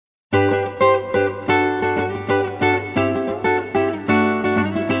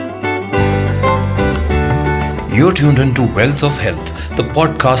You're tuned into Wealth of Health, the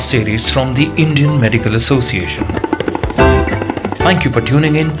podcast series from the Indian Medical Association. Thank you for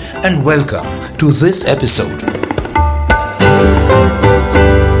tuning in and welcome to this episode.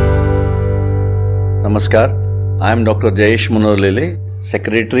 Namaskar, I am Dr. Jayesh Manohar Lele,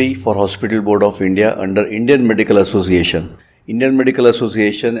 Secretary for Hospital Board of India under Indian Medical Association. Indian Medical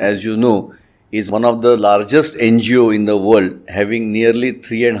Association, as you know, is one of the largest NGO in the world, having nearly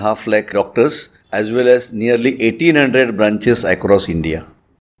 3.5 lakh doctors as well as nearly 1800 branches across India.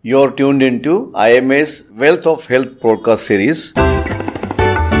 You are tuned into IMA's Wealth of Health podcast series.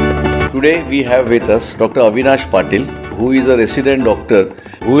 Today we have with us Dr. Avinash Patil, who is a resident doctor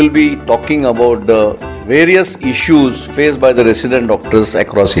who will be talking about the various issues faced by the resident doctors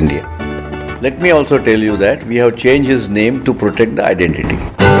across India. Let me also tell you that we have changed his name to protect the identity.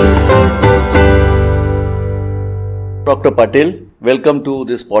 Dr. Patil, welcome to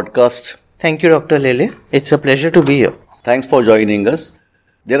this podcast. Thank you, Dr. Lele. It's a pleasure to be here. Thanks for joining us.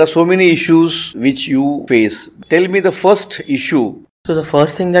 There are so many issues which you face. Tell me the first issue. So the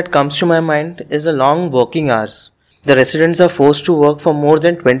first thing that comes to my mind is the long working hours. The residents are forced to work for more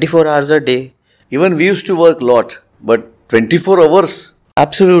than 24 hours a day. Even we used to work a lot, but 24 hours?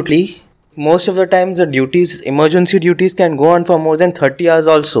 Absolutely. Most of the times the emergency duties can go on for more than 30 hours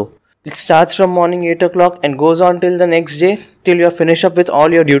also. It starts from morning 8 o'clock and goes on till the next day, till you are finished up with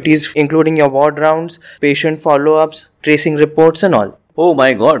all your duties, including your ward rounds, patient follow-ups, tracing reports and all. Oh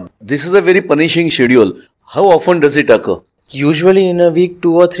my God, this is a very punishing schedule. How often does it occur? Usually in a week,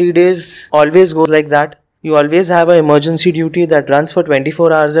 2 or 3 days, always goes like that. You always have an emergency duty that runs for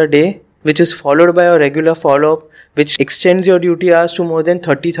 24 hours a day, which is followed by a regular follow-up, which extends your duty hours to more than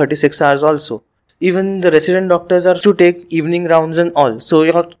 30-36 hours also. Even the resident doctors are to take evening rounds and all.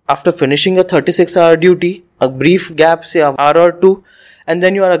 So after finishing a 36-hour duty, a brief gap, say an hour or two, and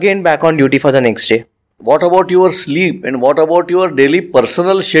then you are again back on duty for the next day. What about your sleep and what about your daily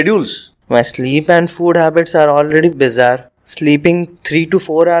personal schedules? My sleep and food habits are already bizarre. Sleeping 3 to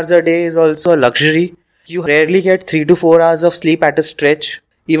 4 hours a day is also a luxury. You rarely get 3 to 4 hours of sleep at a stretch.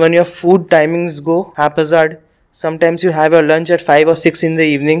 Even your food timings go haphazard. Sometimes you have your lunch at 5 or 6 in the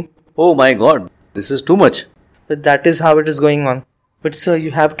evening. Oh my God, this is too much. But that is how it is going on. But sir,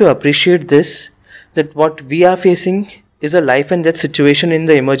 you have to appreciate this, that what we are facing is a life and death situation in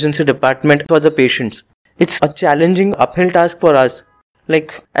the emergency department for the patients. It's a challenging uphill task for us.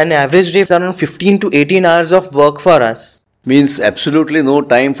 Like an average day is around 15 to 18 hours of work for us. Means absolutely no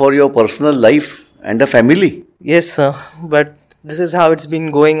time for your personal life and a family. Yes sir, but this is how it's been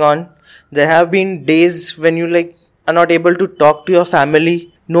going on. There have been days when you are not able to talk to your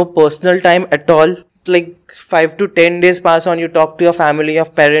family, no personal time at all. 5 to 10 days pass on, you talk to your family, your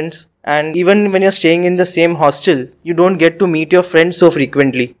parents, and even when you're staying in the same hostel, you don't get to meet your friends so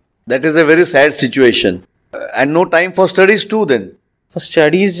frequently. That is a very sad situation. And no time for studies too then. For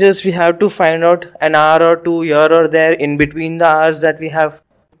studies, just we have to find out an hour or two here or there in between the hours that we have.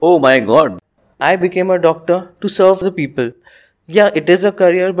 Oh my God. I became a doctor to serve the people. Yeah, it is a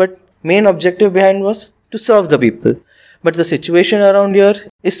career, but main objective behind was to serve the people. But the situation around here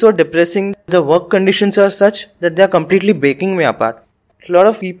is so depressing. The work conditions are such that they are completely breaking me apart. A lot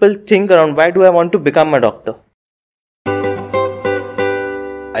of people think around, why do I want to become a doctor?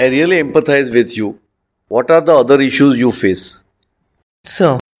 I really empathize with you. What are the other issues you face?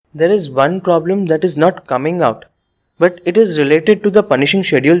 Sir, there is one problem that is not coming out, but it is related to the punishing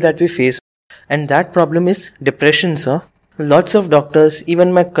schedule that we face. And that problem is depression, sir. Lots of doctors,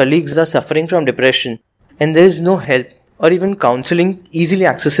 even my colleagues, are suffering from depression. And there is no help or even counseling easily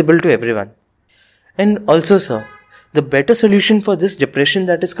accessible to everyone. And also, sir, the better solution for this depression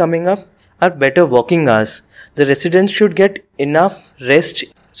that is coming up are better working hours. The residents should get enough rest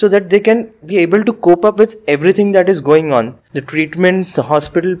so that they can be able to cope up with everything that is going on. The treatment, the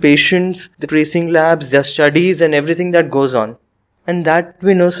hospital patients, the tracing labs, their studies and everything that goes on. And that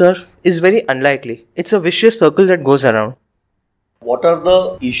we know, sir, is very unlikely. It's a vicious circle that goes around. What are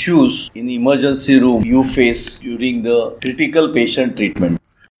the issues in the emergency room you face during the critical patient treatment?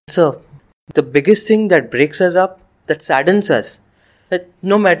 Sir, the biggest thing that breaks us up, that saddens us, that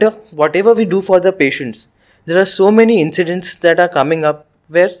no matter whatever we do for the patients, there are so many incidents that are coming up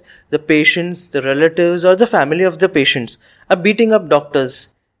where the patients, the relatives or the family of the patients are beating up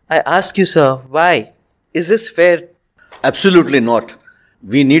doctors. I ask you, sir, why? Is this fair? Absolutely not.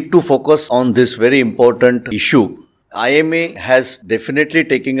 We need to focus on this very important issue. IMA has definitely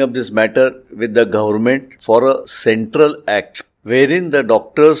taken up this matter with the government for a central act wherein the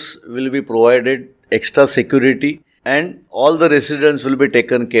doctors will be provided extra security and all the residents will be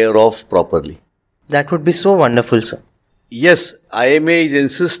taken care of properly. That would be so wonderful, sir. Yes, IMA is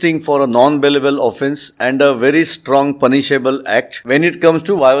insisting for a non-bailable offence and a very strong punishable act when it comes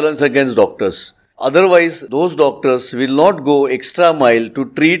to violence against doctors. Otherwise, those doctors will not go extra mile to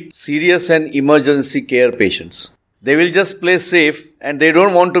treat serious and emergency care patients. They will just play safe and they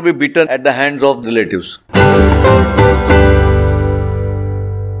don't want to be beaten at the hands of relatives.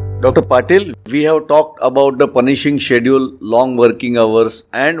 Dr. Patil, we have talked about the punishing schedule, long working hours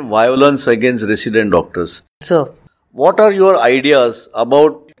and violence against resident doctors. Sir, What are your ideas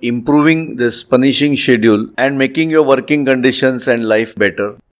about improving this punishing schedule and making your working conditions and life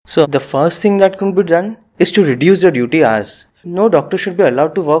better? so the first thing that can be done is to reduce the duty hours. No doctor should be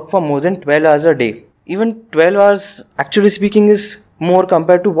allowed to work for more than 12 hours a day. Even 12 hours, actually speaking, is more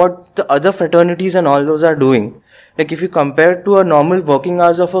compared to what the other fraternities and all those are doing. Like if you compare to a normal working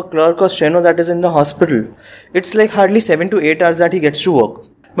hours of a clerk or steno that is in the hospital, it's like hardly 7 to 8 hours that he gets to work.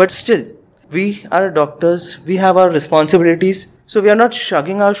 But still, we are doctors, we have our responsibilities, so we are not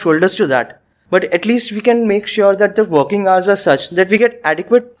shrugging our shoulders to that. But at least we can make sure that the working hours are such that we get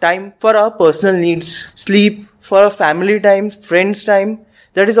adequate time for our personal needs, sleep, for our family time, friends time.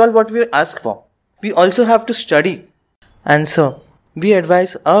 That is all what we ask for. We also have to study. And so, we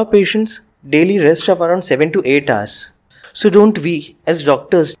advise our patients daily rest of around 7 to 8 hours. So don't we, as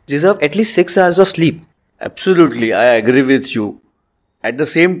doctors, deserve at least 6 hours of sleep? Absolutely, I agree with you. At the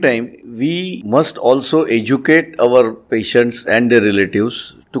same time, we must also educate our patients and their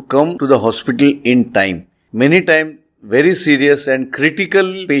relatives to come to the hospital in time. Many times, very serious and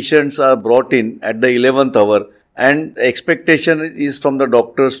critical patients are brought in at the 11th hour, and the expectation is from the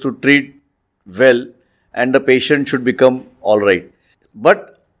doctors to treat well and the patient should become alright.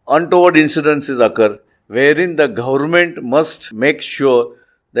 But untoward incidences occur wherein the government must make sure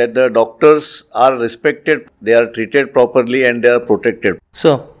that the doctors are respected, they are treated properly and they are protected.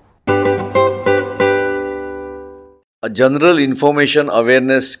 So, A general information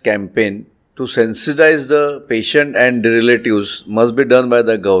awareness campaign to sensitize the patient and the relatives must be done by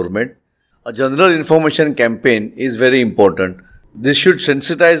the government. A general information campaign is very important. This should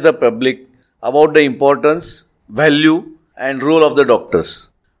sensitize the public about the importance, value and role of the doctors.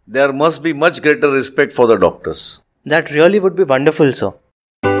 There must be much greater respect for the doctors. that really would be wonderful, sir.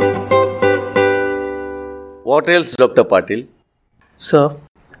 What else, Dr. Patil? Sir,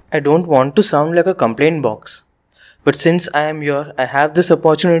 I don't want to sound like a complaint box. But since I am here, I have this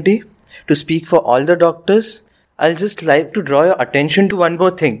opportunity to speak for all the doctors. I'll just like to draw your attention to one more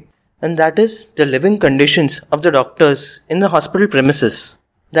thing, and that is the living conditions of the doctors in the hospital premises.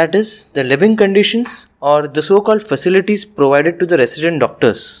 That is, the living conditions or the so-called facilities provided to the resident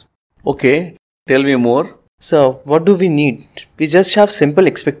doctors. Okay, tell me more. So, what do we need? We just have simple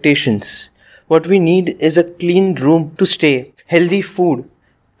expectations. What we need is a clean room to stay, healthy food,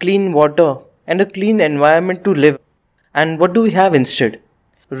 clean water, and a clean environment to live. And what do we have instead?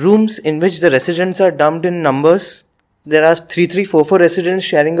 Rooms in which the residents are dumped in numbers. There are 4 residents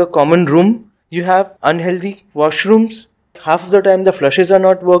sharing a common room. You have unhealthy washrooms. Half of the time the flushes are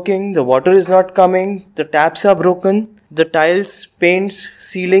not working, the water is not coming, the taps are broken, the tiles, paints,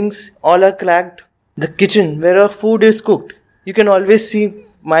 ceilings, all are cracked. The kitchen where our food is cooked, you can always see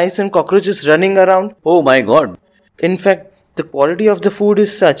mice and cockroaches running around. Oh my God. In fact, the quality of the food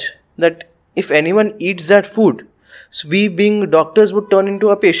is such that if anyone eats that food, so we being doctors would turn into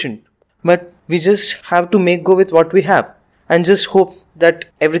a patient. But we just have to make go with what we have and just hope that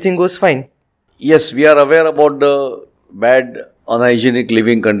everything goes fine. Yes, we are aware about the bad unhygienic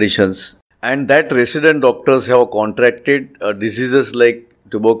living conditions and that resident doctors have contracted diseases like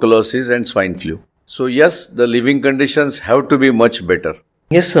tuberculosis and swine flu. So yes, the living conditions have to be much better.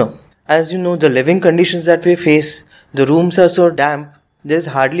 Yes, sir. As you know, the living conditions that we face, the rooms are so damp, there's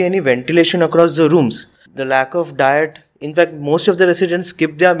hardly any ventilation across the rooms. The lack of diet, in fact, most of the residents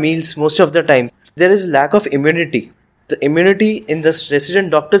skip their meals most of the time. There is lack of immunity. The immunity in the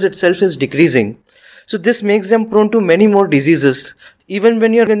resident doctors itself is decreasing. So this makes them prone to many more diseases. Even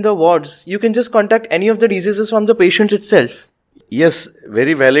when you're in the wards, you can just contact any of the diseases from the patient itself. Yes,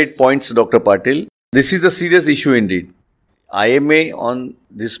 very valid points, Dr. Patil. This is a serious issue indeed. IMA on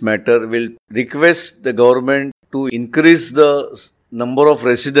this matter will request the government to increase the number of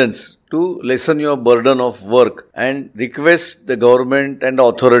residents to lessen your burden of work and request the government and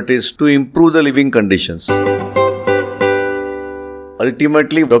authorities to improve the living conditions.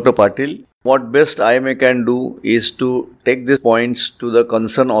 Ultimately, Dr. Patil, what best IMA can do is to take these points to the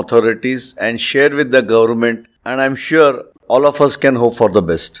concerned authorities and share with the government, and I'm sure all of us can hope for the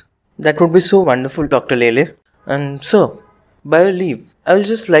best. That would be so wonderful, Dr. Lele. And so, by your leave, I will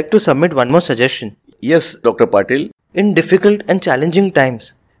just like to submit one more suggestion. Yes, Dr. Patil. In difficult and challenging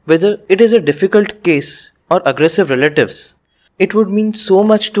times, whether it is a difficult case or aggressive relatives. It would mean so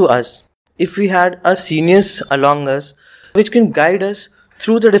much to us if we had our seniors along us which can guide us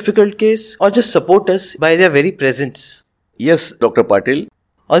through the difficult case or just support us by their very presence. Yes, Dr. Patil.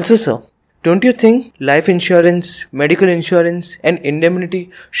 Also, sir, don't you think life insurance, medical insurance and indemnity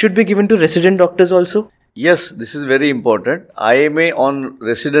should be given to resident doctors also? Yes, this is very important. IMA on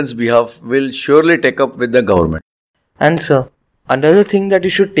residents' behalf will surely take up with the government. And sir, another thing that you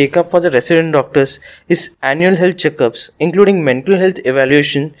should take up for the resident doctors is annual health checkups, including mental health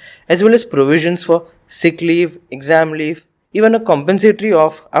evaluation as well as provisions for sick leave, exam leave, even a compensatory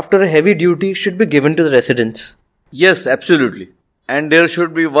off after a heavy duty should be given to the residents. Yes, absolutely. And there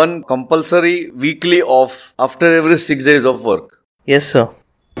should be one compulsory weekly off after every 6 days of work. Yes, sir.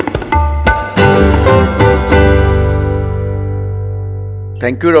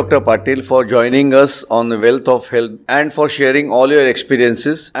 Thank you, Dr. Patil, for joining us on the Wealth of Health and for sharing all your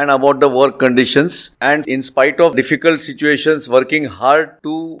experiences and about the work conditions. And in spite of difficult situations, working hard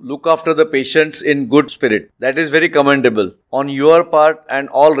to look after the patients in good spirit. That is very commendable on your part and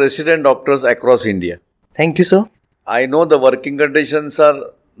all resident doctors across India. Thank you, sir. I know the working conditions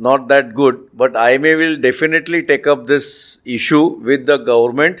are not that good, but IMA will definitely take up this issue with the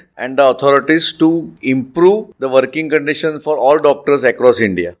government and the authorities to improve the working conditions for all doctors across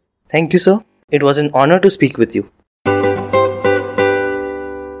India. Thank you, sir. It was an honor to speak with you.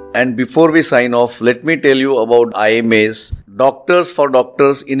 And before we sign off, let me tell you about IMA's Doctors for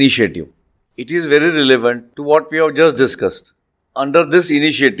Doctors initiative. It is very relevant to what we have just discussed. Under this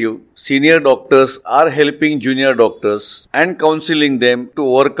initiative, senior doctors are helping junior doctors and counseling them to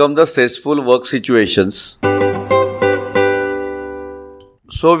overcome the stressful work situations.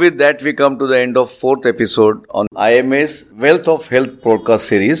 So with that, we come to the end of 4th episode on IMA's Wealth of Health podcast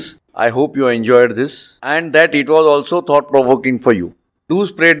series. I hope you enjoyed this and that it was also thought-provoking for you. Do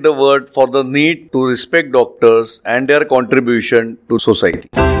spread the word for the need to respect doctors and their contribution to society.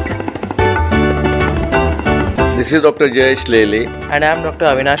 This is Dr. Jayesh Lele. And I am Dr.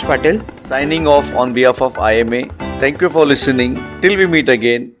 Avinash Patil. Signing off on behalf of IMA. Thank you for listening. Till we meet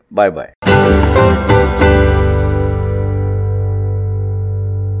again. Bye-bye.